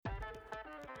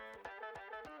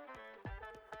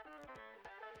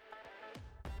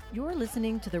You're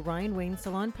listening to the Ryan Wayne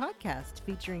Salon podcast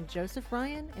featuring Joseph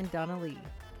Ryan and Donna Lee.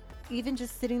 Even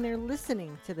just sitting there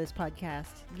listening to this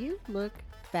podcast, you look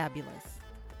fabulous.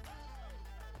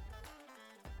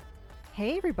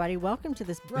 Hey everybody, welcome to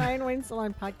this Ryan Wayne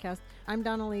Salon podcast. I'm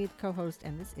Donna Lee, the co-host,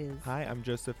 and this is... Hi, I'm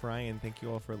Joseph Ryan. Thank you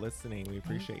all for listening. We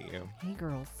appreciate you. Hey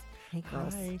girls. Hey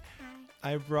girls. Hi.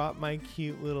 I brought my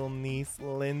cute little niece,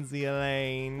 Lynsey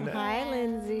Elaine. Hi,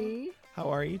 Lynsey. How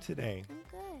are you today? I'm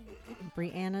good.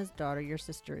 Brianna's daughter, your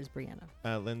sister is Brianna.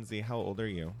 Lynsey, how old are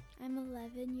you? I'm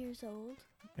 11 years old.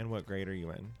 And what grade are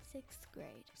you in? 6th grade.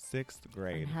 6th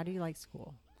grade. And how do you like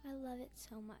school? I love it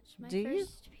so much. My Do you?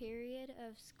 first period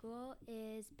of school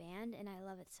is band, and I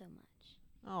love it so much.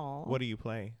 Oh. What do you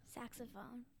play?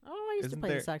 Saxophone. Oh, I used to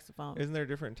play the saxophone. Isn't there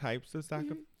different types of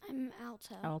saxophone? I'm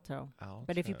alto. Alto. Alto.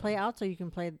 But if you play alto, you can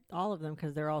play all of them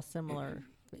because they're all similar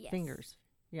Yes. fingers.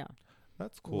 Yeah.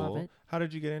 That's cool. Love it. How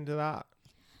did you get into that?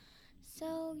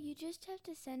 So you just have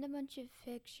to send a bunch of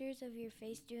pictures of your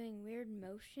face doing weird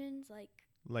motions, like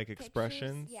Like pictures.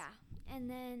 expressions? Yeah. And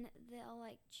then they'll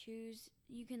like choose.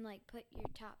 You can like put your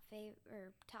top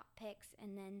picks,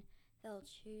 and then they'll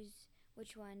choose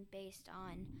which one based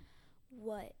on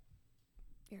what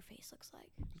your face looks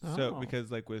like. So, Oh.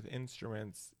 because like with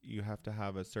instruments, you have to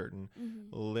have a certain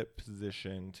lip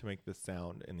position to make the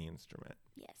sound in the instrument.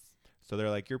 Yes. So they're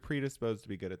like, you're predisposed to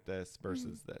be good at this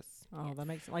versus this. Oh, Yes. that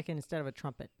makes like instead of a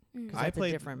trumpet. Mm. 'Cause I that's a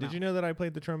played. different Did you mouth. know that I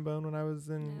played the trombone when I was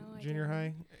in No, I junior high?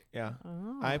 didn't. Yeah,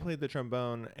 Oh. I played the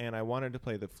trombone, and I wanted to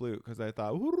play the flute because I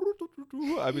thought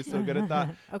I'd be so good at that.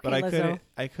 Okay, But I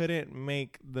Lizzo. couldn't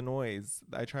make the noise.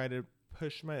 I tried to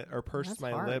purse That's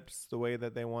my hard. lips the way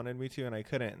that they wanted me to, and I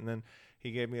couldn't. And then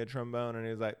he gave me a trombone, and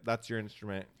he was like, "That's your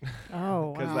instrument,"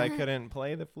 Oh, because wow. I couldn't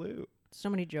play the flute. So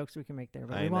many jokes we can make there,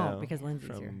 but I we won't know. because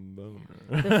Lindsay's here. Tromboner.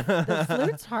 The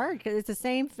flute's hard because it's the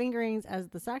same fingerings as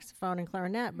the saxophone and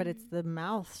clarinet, but it's the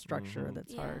mouth structure Mhm.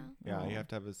 that's Yeah. hard. Yeah, Oh. you have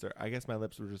to have a certain. I guess my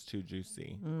lips were just too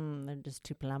juicy. They're just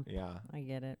too plump. Yeah, I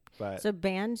get it. but So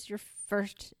band's your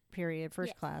first period, first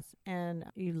Yes. class, and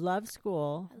you love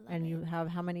school, I love and you it. have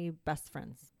how many best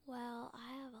friends? Well,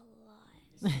 I have a lot.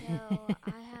 So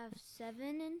I have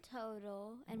 7 in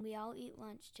total, and we all eat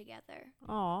lunch together.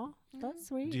 Aw, that's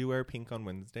sweet. do you wear pink on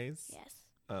Wednesdays? Yes.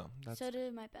 Oh, that's So do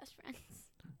my best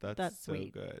friends. that's so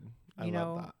sweet. good. I you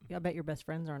know, love that. I bet your best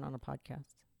friends aren't on a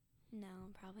podcast. No,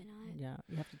 probably not. Yeah,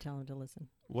 you have to tell them to listen.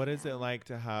 What is Yeah. it like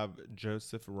to have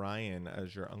Joseph Ryan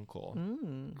as your uncle?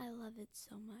 Mm. I love it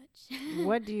so much.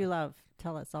 What do you love?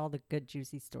 Tell us all the good,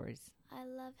 juicy stories. I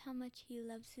love how much he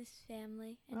loves his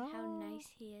family and how Oh. nice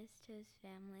he is to his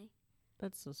family.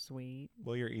 That's so sweet.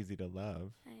 Well, you're easy to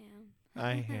love. I am.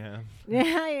 I am.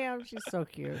 Yeah, I am. She's so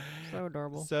cute. So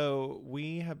adorable. So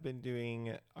we have been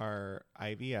doing our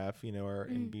IVF, our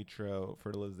in Mm. vitro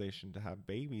fertilization to have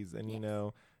babies. And,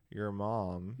 Yes. your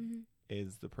mom Mhm.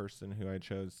 is the person who I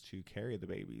chose to carry the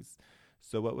babies.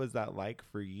 So what was that like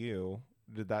for you?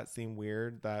 Did that seem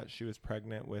weird that she was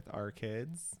pregnant with our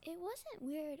kids? It wasn't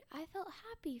weird. I felt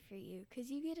happy for you because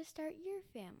you get to start your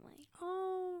family.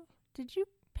 Oh, did you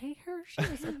pay her? She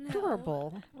was No.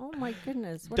 adorable. Oh my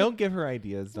goodness. What Don't give her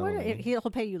ideas, what Dominique. he'll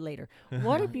pay you later.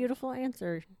 What a beautiful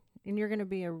answer. And you're going to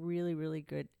be a really, really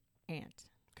good aunt.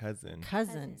 Cousin.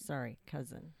 Cousin. Cousin. Sorry,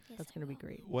 cousin. Yes, That's I going to be will.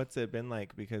 great. What's it been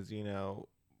like? Because,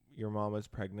 your mom was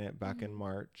pregnant back in Mhm.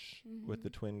 March with Mhm. the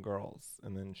twin girls,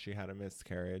 and then she had a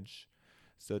miscarriage.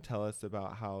 So tell us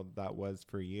about how that was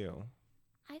for you.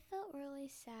 I felt really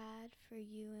sad for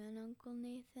you and Uncle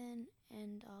Nathan,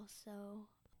 and also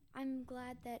I'm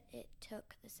glad that it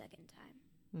took the second time.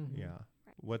 Mhm. Yeah.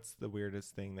 Right. What's the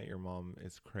weirdest thing that your mom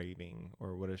is craving,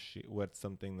 or what's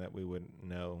something that we wouldn't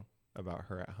know about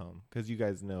her at home? Because you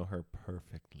guys know her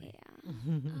perfectly.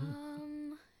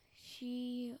 Yeah.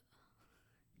 She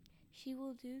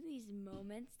will do these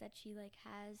moments that she like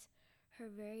has her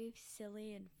very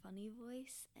silly and funny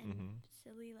voice and Mhm.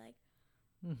 silly like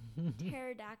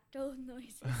pterodactyl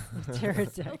noises.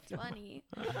 Pterodactyl. So funny.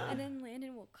 And then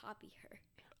Landon will copy her.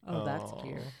 Oh, that's Aw,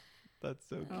 cute. That's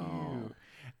so cute. Aw.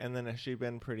 And then has she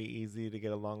been pretty easy to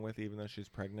get along with, even though she's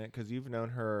pregnant? Because you've known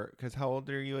her. Because how old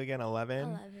are you again? 11?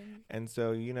 11. And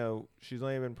so, she's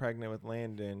only been pregnant with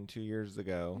Landon 2 years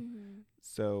ago. Mhm.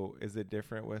 So is it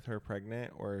different with her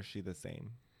pregnant, or is she the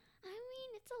same? I mean,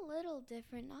 it's a little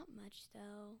different. Not much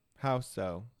though. How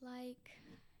so? Like,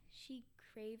 she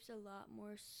craves a lot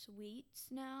more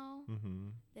sweets now Mm-hmm.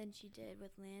 than she did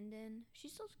with Landon. She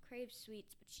still craves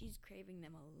sweets, but she's craving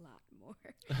them a lot more.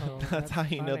 Oh, That's how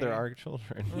you know they're funny. our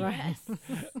children. Right.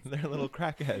 They're little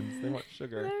crackheads. They want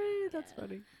sugar. That's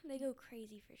funny. They go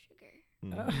crazy for sugar.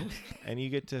 Mhm. And you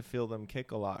get to feel them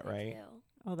kick a lot, They right? do.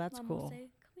 Oh, that's Mom cool. will say,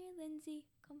 "Come here, Lynsey.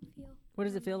 Come feel." What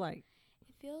does it feel like?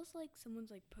 It feels like someone's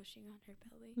like pushing on her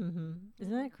belly. Mm-hmm.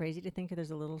 Isn't that crazy to think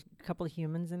there's a little couple of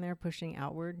humans in there pushing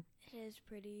outward? It is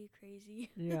pretty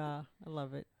crazy. Yeah, I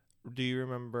love it. Do you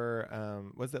remember,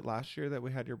 was it last year that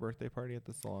we had your birthday party at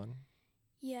the salon?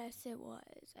 Yes, it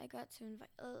was. I got to invite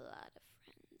a lot of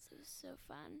friends. It was so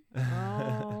fun.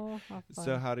 Oh, how fun.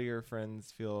 So how do your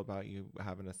friends feel about you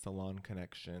having a salon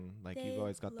connection? Like They you've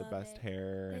always got the love best it.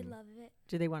 hair. They And love it.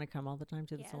 Do they want to come all the time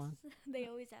to the Yes. salon? They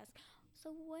always ask,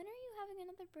 so when are you having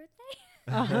another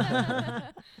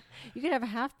birthday? You could have a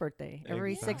half birthday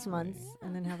every 6 Exactly. months Yeah.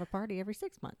 and then have a party every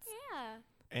 6 months. Yeah.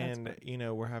 And, That's you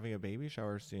know, we're having a baby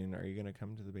shower soon. Are you going to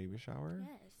come to the baby shower?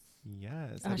 Yes.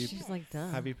 Yes. Oh, Have you, she's like, duh.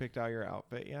 have you picked out your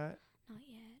outfit yet? Not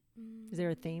yet. Is there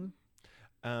a theme?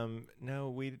 No,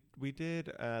 we did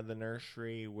the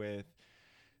nursery with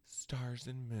stars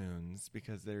and moons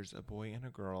because there's a boy and a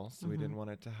girl, so we didn't want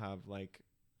it to have like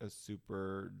a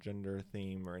super gender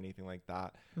theme or anything like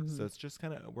that. So it's just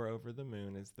kind of we're over the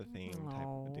moon is the theme type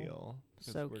of deal.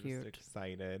 'Cause so we're cute. just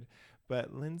excited.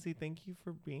 But Lynsey, thank you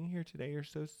for being here today. You're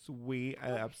so sweet. I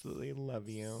absolutely love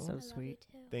you. So I love sweet.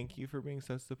 you too. Thank you for being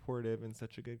so supportive and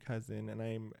such a good cousin. And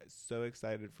I'm so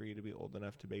excited for you to be old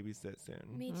enough to babysit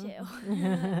soon. Me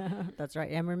too. That's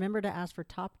right. And remember to ask for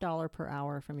top dollar per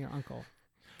hour from your uncle.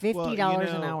 $50 Well,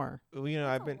 an hour. Well, you know,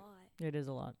 That's I've been, a lot. It is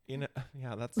a lot. you know,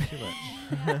 yeah, that's too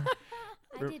much.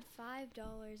 I did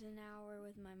 $5 an hour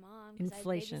with my mom because I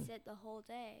Inflation. babysit the whole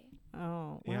day,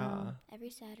 Oh, Yeah. wow. every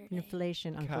Saturday.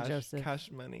 Inflation, Uncle Joseph.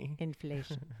 Cash money.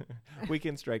 Inflation. We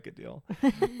can strike a deal.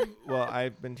 Well,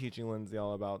 I've been teaching Lynsey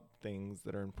all about things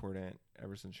that are important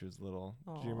ever since she was little.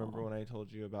 Do you remember Aw. when I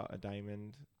told you about a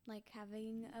diamond? Like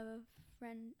having a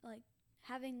friend, like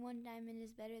having one diamond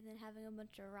is better than having a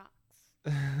bunch of rocks.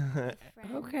 with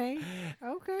friends. Okay.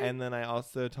 Okay. And then I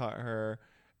also taught her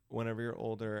whenever you're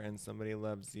older and somebody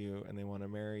loves you and they want to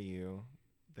marry you,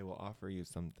 they will offer you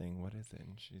something. What is it?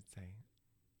 And she'd say,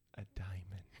 a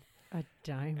diamond. a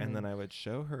diamond. And then I would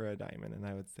show her a diamond and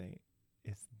I would say,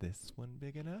 is this one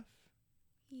big enough?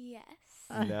 Yes.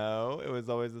 No, it was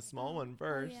always a small one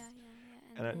first. Oh,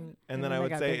 yeah. And, then- and then then I they would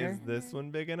got say, bigger? is this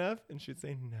one big enough? And she'd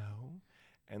say, no.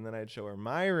 And then I'd show her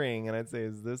my ring and I'd say,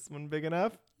 is this one big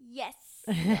enough? yes.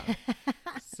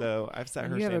 So I've set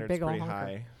And her you have a standards big ol' pretty hunker.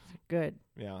 high. Good.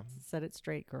 Yeah. Set it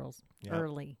straight, girls. Yeah.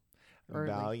 Early.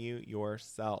 Value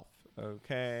yourself.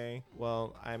 Okay.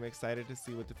 Well, I'm excited to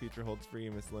see what the future holds for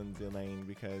you, Miss Lynsey Elaine,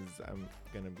 because I'm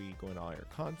going to be going to all your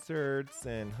concerts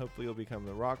and hopefully you'll become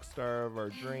the rock star of our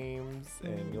dreams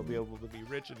and you'll be able to be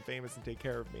rich and famous and take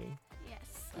care of me.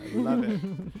 Yes. I love it.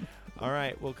 All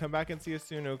right. We'll come back and see you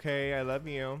soon. Okay. I love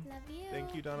you. Love you.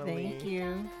 Thank you, Donna Thank Lee. you.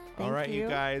 Donna. All Thank right, you you.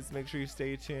 guys, make sure you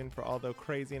stay tuned for all the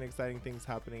crazy and exciting things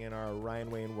happening in our Ryan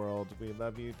Wayne world. We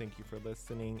love you. Thank you for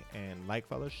listening. And like,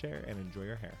 follow, share, and enjoy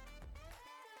your hair.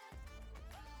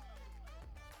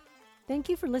 Thank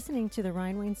you for listening to the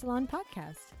Ryan Wayne Salon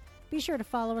podcast. Be sure to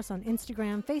follow us on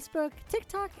Instagram, Facebook,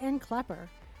 TikTok, and Clapper.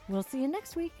 We'll see you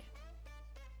next week.